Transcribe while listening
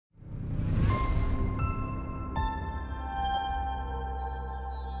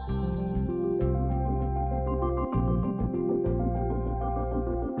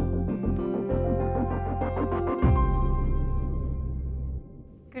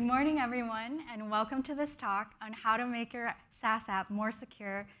Good morning, everyone, and welcome to this talk on how to make your SaaS app more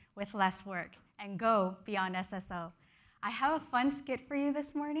secure with less work and go beyond SSO. I have a fun skit for you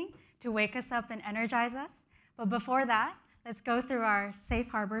this morning to wake us up and energize us. But before that, let's go through our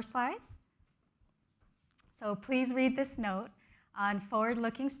safe harbor slides. So please read this note on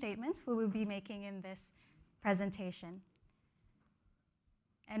forward-looking statements we will be making in this presentation.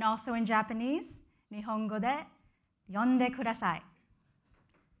 And also in Japanese, Nihongo de yonde kudasai.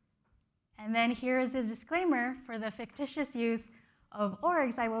 And then here is a disclaimer for the fictitious use of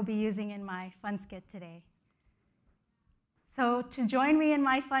orgs I will be using in my fun skit today. So to join me in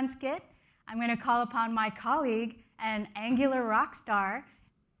my fun skit, I'm going to call upon my colleague and Angular rock star,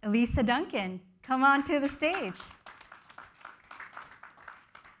 Alisa Duncan. Come on to the stage.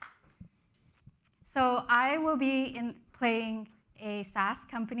 So I will be playing a SaaS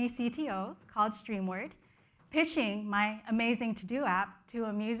company CTO called Streamward, pitching my amazing to-do app to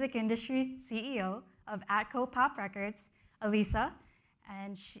a music industry CEO of Atco Pop Records, Alisa,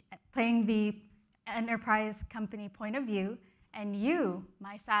 and playing the enterprise company point of view, and you,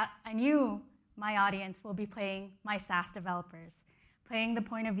 my audience, will be playing my SaaS developers, playing the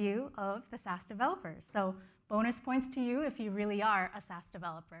point of view of the SaaS developers. So bonus points to you if you really are a SaaS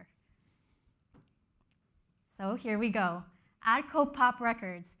developer. So here we go. Atco Pop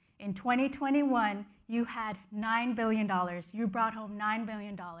Records, in 2021, you had $9 billion. You brought home $9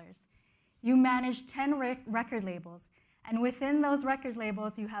 billion. You managed 10 record labels. And within those record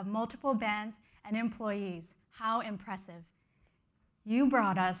labels, you have multiple bands and employees. How impressive. You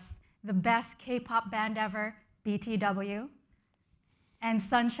brought us the best K-pop band ever, BTW. And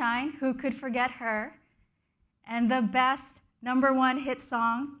Sunshine, who could forget her. And the best #1 hit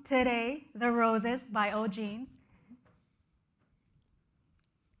song today, The Roses by OGenes.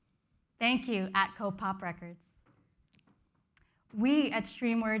 Thank you, Atco Pop Records. We at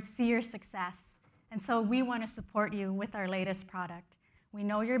Streamward see your success, and so we want to support you with our latest product. We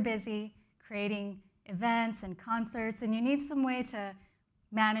know you're busy creating events and concerts, and you need some way to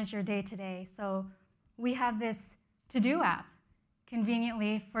manage your day-to-day. So we have this to-do app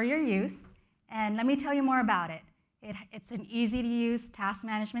conveniently for your use, and let me tell you more about it. It's an easy-to-use task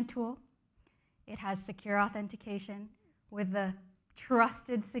management tool. It has secure authentication with the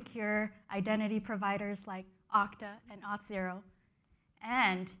trusted, secure identity providers like Okta and Auth0.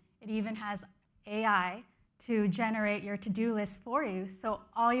 And it even has AI to generate your to-do list for you, so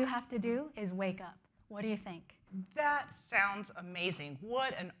all you have to do is wake up. What do you think? That sounds amazing.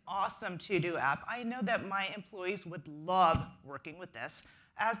 What an awesome to-do app. I know that my employees would love working with this,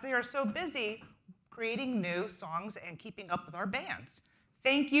 as they are so busy creating new songs and keeping up with our bands.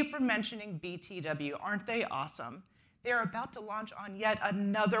 Thank you for mentioning BTW. Aren't they awesome? They're about to launch on yet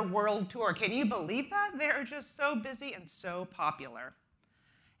another world tour. Can you believe that? They're just so busy and so popular.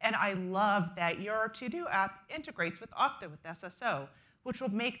 And I love that your to-do app integrates with Okta with SSO, which will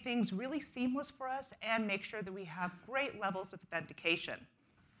make things really seamless for us and make sure that we have great levels of authentication.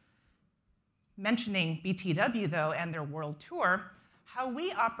 Mentioning BTW, though, and their world tour, how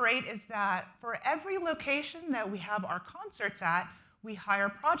we operate is that for every location that we have our concerts at, we hire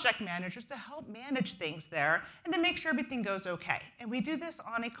project managers to help manage things there and to make sure everything goes okay. And we do this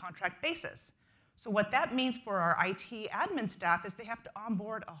on a contract basis. So what that means for our IT admin staff is they have to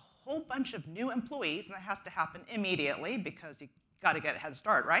onboard a whole bunch of new employees, and that has to happen immediately because you got to get a head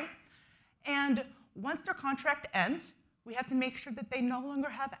start, right? And once their contract ends, we have to make sure that they no longer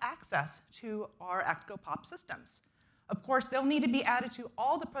have access to our Atco Pop systems. Of course, they'll need to be added to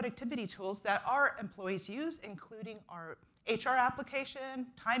all the productivity tools that our employees use, including our HR application,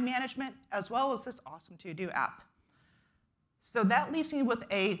 time management, as well as this awesome to-do app. So that leaves me with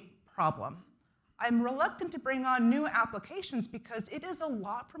a problem. I'm reluctant to bring on new applications because it is a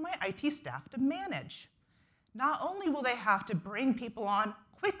lot for my IT staff to manage. Not only will they have to bring people on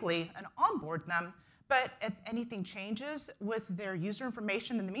quickly and onboard them, but if anything changes with their user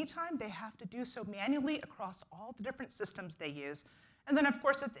information in the meantime, they have to do so manually across all the different systems they use. And then, of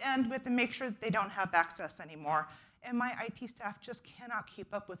course, at the end, we have to make sure that they don't have access anymore. And my IT staff just cannot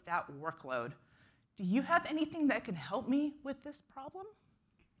keep up with that workload. Do you have anything that can help me with this problem?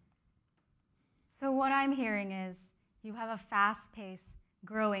 So what I'm hearing is you have a fast-paced,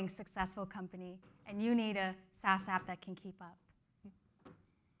 growing, successful company, and you need a SaaS app that can keep up.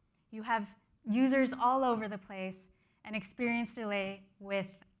 You have users all over the place and experience delay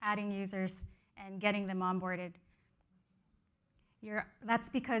with adding users and getting them onboarded. That's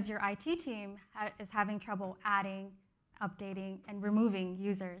because your IT team is having trouble adding, updating, and removing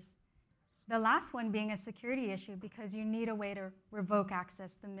users. The last one being a security issue because you need a way to revoke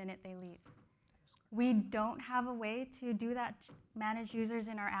access the minute they leave. We don't have a way to do that, manage users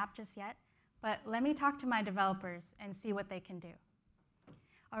in our app just yet, but let me talk to my developers and see what they can do.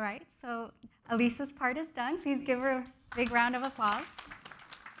 All right, so Alisa's part is done. Please give her a big round of applause.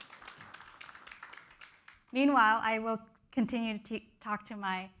 Meanwhile, I will continue to talk to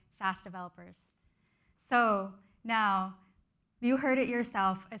my SaaS developers. So now, you heard it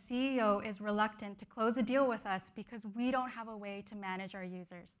yourself, a CEO is reluctant to close a deal with us because we don't have a way to manage our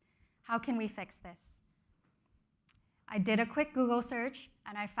users. How can we fix this? I did a quick Google search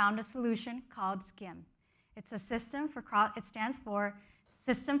and I found a solution called SCIM. It's a system for it stands for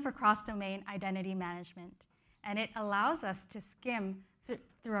System for Cross-Domain Identity Management, and it allows us to skim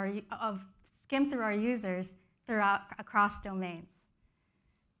through our users across domains.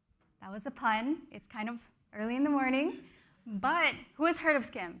 That was a pun. It's kind of early in the morning, but who has heard of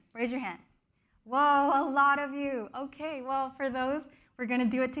SCIM? Raise your hand. Whoa, a lot of you. Okay, well, for those, we're going to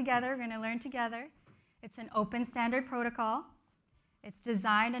do it together. We're going to learn together. It's an open standard protocol. It's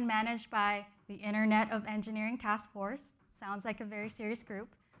designed and managed by the Internet of Engineering Task Force. Sounds like a very serious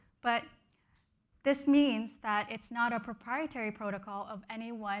group, but this means that it's not a proprietary protocol of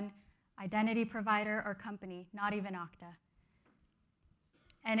any one identity provider or company, not even Okta.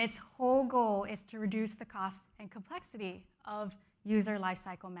 And its whole goal is to reduce the cost and complexity of user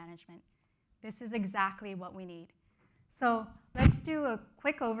lifecycle management. This is exactly what we need. So let's do a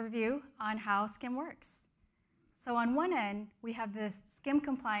quick overview on how SCIM works. So on one end, we have this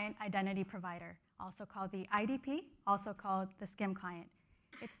SCIM-compliant identity provider, also called the IDP, also called the SCIM client.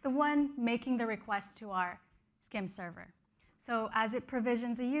 It's the one making the request to our SCIM server. So as it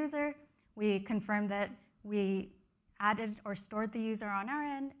provisions a user, we confirm that we added or stored the user on our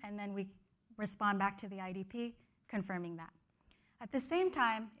end, and then we respond back to the IDP, confirming that. At the same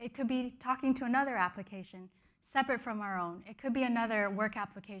time, it could be talking to another application separate from our own. It could be another work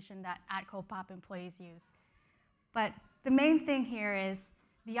application that at CoPop employees use. But the main thing here is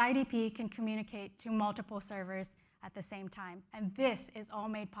the IDP can communicate to multiple servers at the same time, and this is all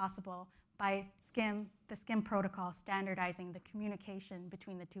made possible by SCIM, the SCIM protocol standardizing the communication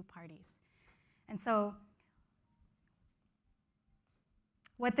between the two parties. And so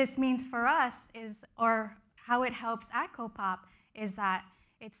what this means for us is, or how it helps at CoPop, is that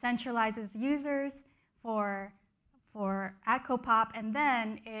it centralizes users for at CoPop, and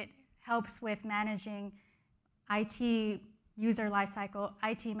then it helps with managing IT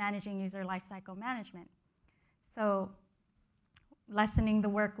managing user lifecycle management. So lessening the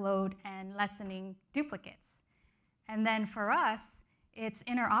workload and lessening duplicates. And then for us, it's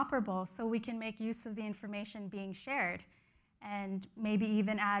interoperable, so we can make use of the information being shared and maybe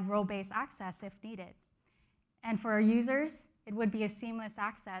even add role-based access if needed. And for our users, it would be a seamless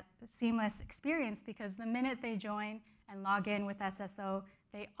experience, because the minute they join and log in with SSO,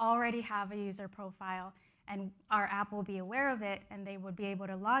 they already have a user profile, and our app will be aware of it, and they would be able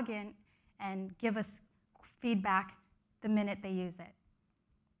to log in and give us feedback the minute they use it.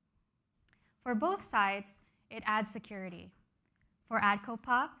 For both sides, it adds security. For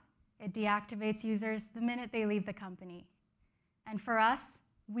CoPop, it deactivates users the minute they leave the company. And for us,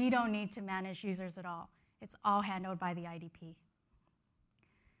 we don't need to manage users at all. It's all handled by the IDP.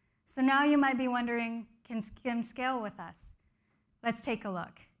 So now you might be wondering, can SCIM scale with us? Let's take a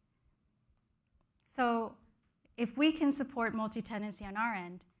look. So if we can support multi-tenancy on our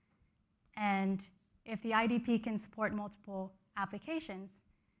end, and if the IDP can support multiple applications,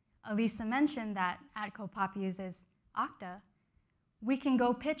 Alisa mentioned that CoPop uses Okta, we can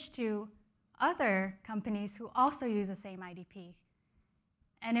go pitch to other companies who also use the same IDP.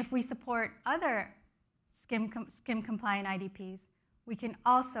 And if we support other SCIM-compliant IDPs, we can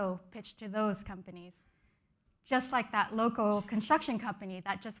also pitch to those companies. Just like that local construction company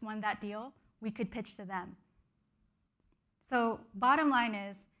that just won that deal, we could pitch to them. So bottom line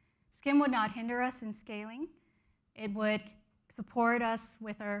is, SCIM would not hinder us in scaling. It would support us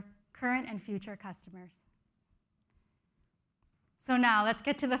with our current and future customers. So now let's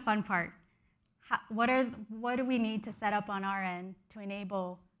get to the fun part. What do we need to set up on our end to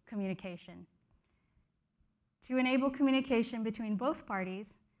enable communication? To enable communication between both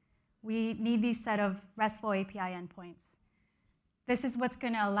parties, we need these set of RESTful API endpoints. This is what's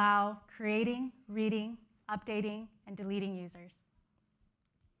going to allow creating, reading, updating, and deleting users.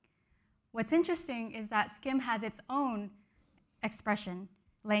 What's interesting is that SCIM has its own expression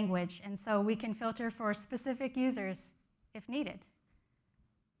language, and so we can filter for specific users if needed.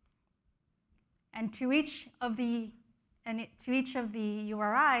 And to each of the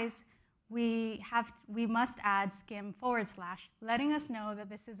URIs, we must add SCIM /, letting us know that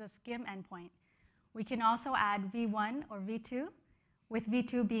this is a SCIM endpoint. We can also add v1 or v2, with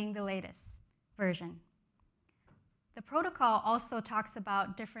v2 being the latest version. The protocol also talks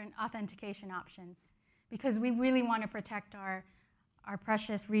about different authentication options because we really want to protect our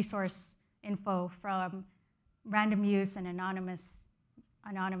precious resource info from random use and anonymous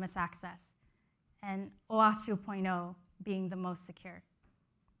access, and OAuth 2.0 being the most secure.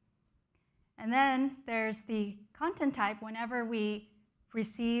 And then there's the content type. Whenever we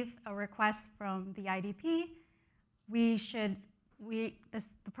receive a request from the IDP, the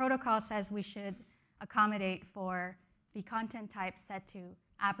protocol says we should accommodate for the content type set to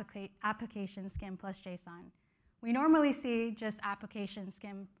application SCIM plus JSON. We normally see just application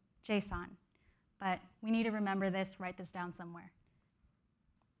SCIM JSON, but we need to remember this, write this down somewhere.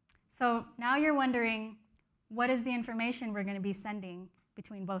 So now you're wondering, what is the information we're going to be sending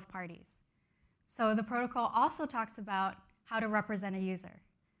between both parties? So the protocol also talks about how to represent a user,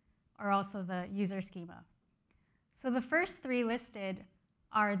 or also the user schema. So the first three listed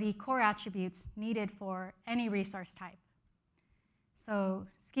are the core attributes needed for any resource type. So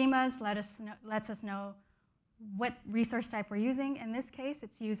schemas lets us know what resource type we're using. In this case,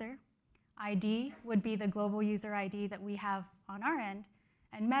 it's user. ID would be the global user ID that we have on our end.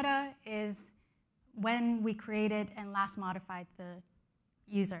 And meta is when we created and last modified the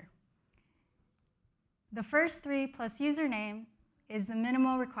user. The first three plus username is the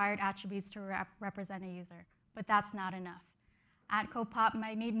minimal required attributes to represent a user, but that's not enough. @copop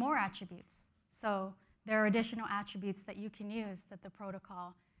might need more attributes. So there are additional attributes that you can use that the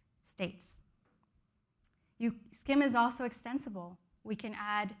protocol states. SCIM is also extensible. We can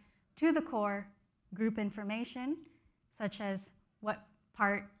add to the core group information, such as what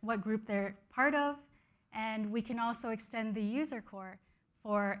group they're part of, and we can also extend the user core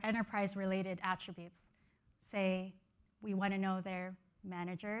for enterprise-related attributes. Say we want to know their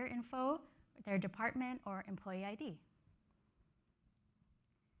manager info, their department, or employee ID.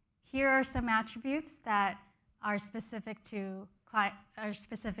 Here are some attributes that are specific to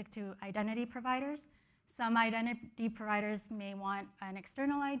identity providers. Some identity providers may want an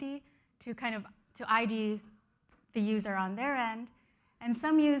external ID to ID the user on their end, and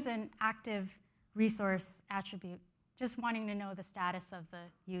some use an active resource attribute, just wanting to know the status of the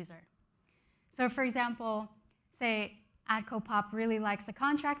user. So for example, say @copop really likes a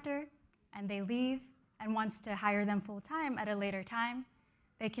contractor and they leave and wants to hire them full-time at a later time,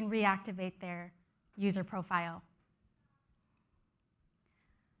 they can reactivate their user profile.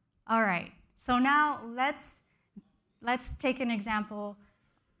 All right, so now let's take an example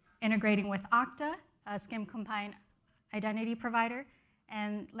integrating with Okta, a SCIM-compliant identity provider,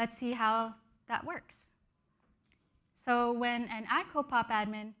 and let's see how that works. So when an @copop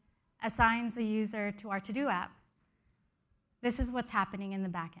admin assigns a user to our to-do app, this is what's happening in the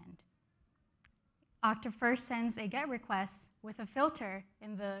back end. Okta first sends a GET request with a filter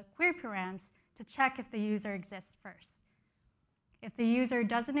in the query params to check if the user exists first. If the user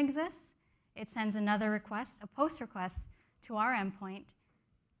doesn't exist, it sends another request, a POST request, to our endpoint,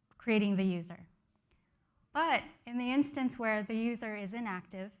 creating the user. But in the instance where the user is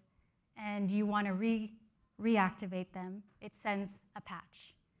inactive and you want to reactivate them, it sends a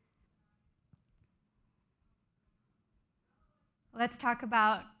patch. Let's talk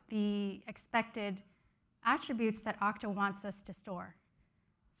about the expected attributes that Okta wants us to store.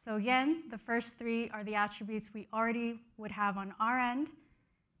 So again, the first three are the attributes we already would have on our end.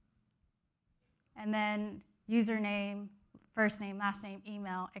 And then username, first name, last name,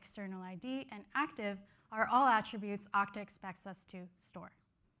 email, external ID, and active are all attributes Okta expects us to store.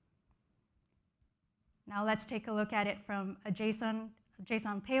 Now let's take a look at it from a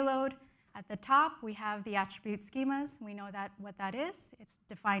JSON payload. At the top, we have the attribute schemas. We know what that is. It's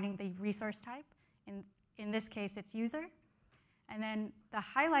defining the resource type. In this case, it's user. And then the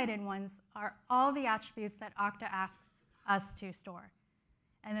highlighted ones are all the attributes that Okta asks us to store.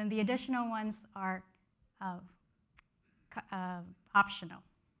 And then the additional ones are optional.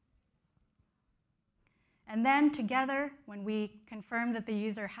 And then together, when we confirm that the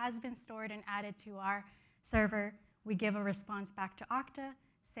user has been stored and added to our server, we give a response back to Okta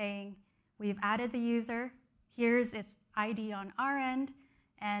saying, we've added the user, here's its ID on our end,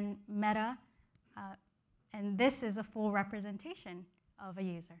 and meta, and this is a full representation of a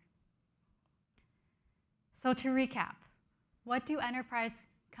user. So to recap, what do enterprise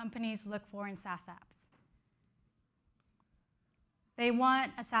companies look for in SaaS apps? They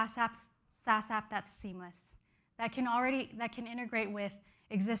want a SaaS app that's seamless, that can integrate with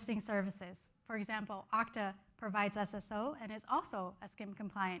existing services. For example, Okta provides SSO and is also a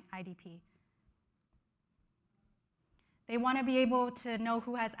SCIM-compliant IDP. They want to be able to know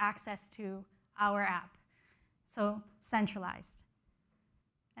who has access to our app, so centralized.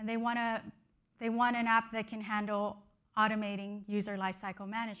 And they want to They want an app that can handle automating user lifecycle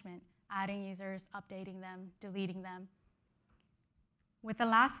management, adding users, updating them, deleting them. With the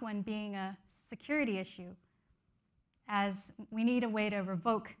last one being a security issue, as we need a way to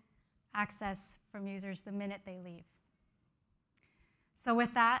revoke access from users the minute they leave. So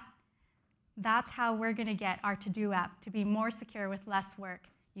with that, that's how we're going to get our to-do app to be more secure with less work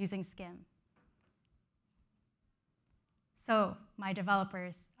using SCIM. So, my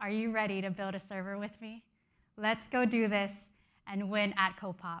developers, are you ready to build a server with me? Let's go do this and win at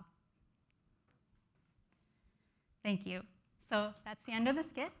CoPop. Thank you. So that's the end of the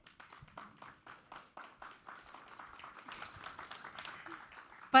skit.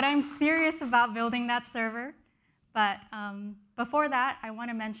 But I'm serious about building that server. But before that, I want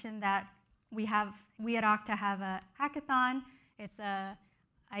to mention that we at Okta have a hackathon. It's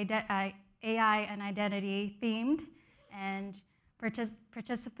AI and identity themed, and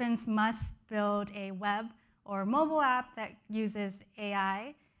participants must build a web or mobile app that uses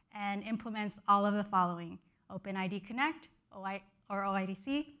AI and implements all of the following: OpenID Connect, or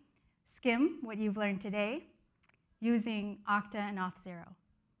OIDC, SCIM, what you've learned today, using Okta and Auth0.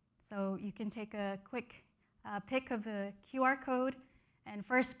 So you can take a quick pic of the QR code, and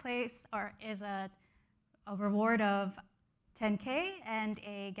first place is a reward of 10K and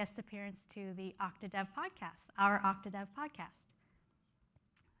a guest appearance to the Okta Dev podcast, our Okta Dev podcast.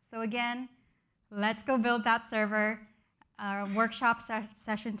 So again, let's go build that server. Our workshop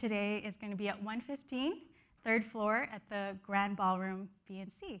session today is going to be at 1:15, third floor at the Grand Ballroom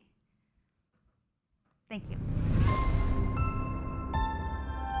B&C. Thank you.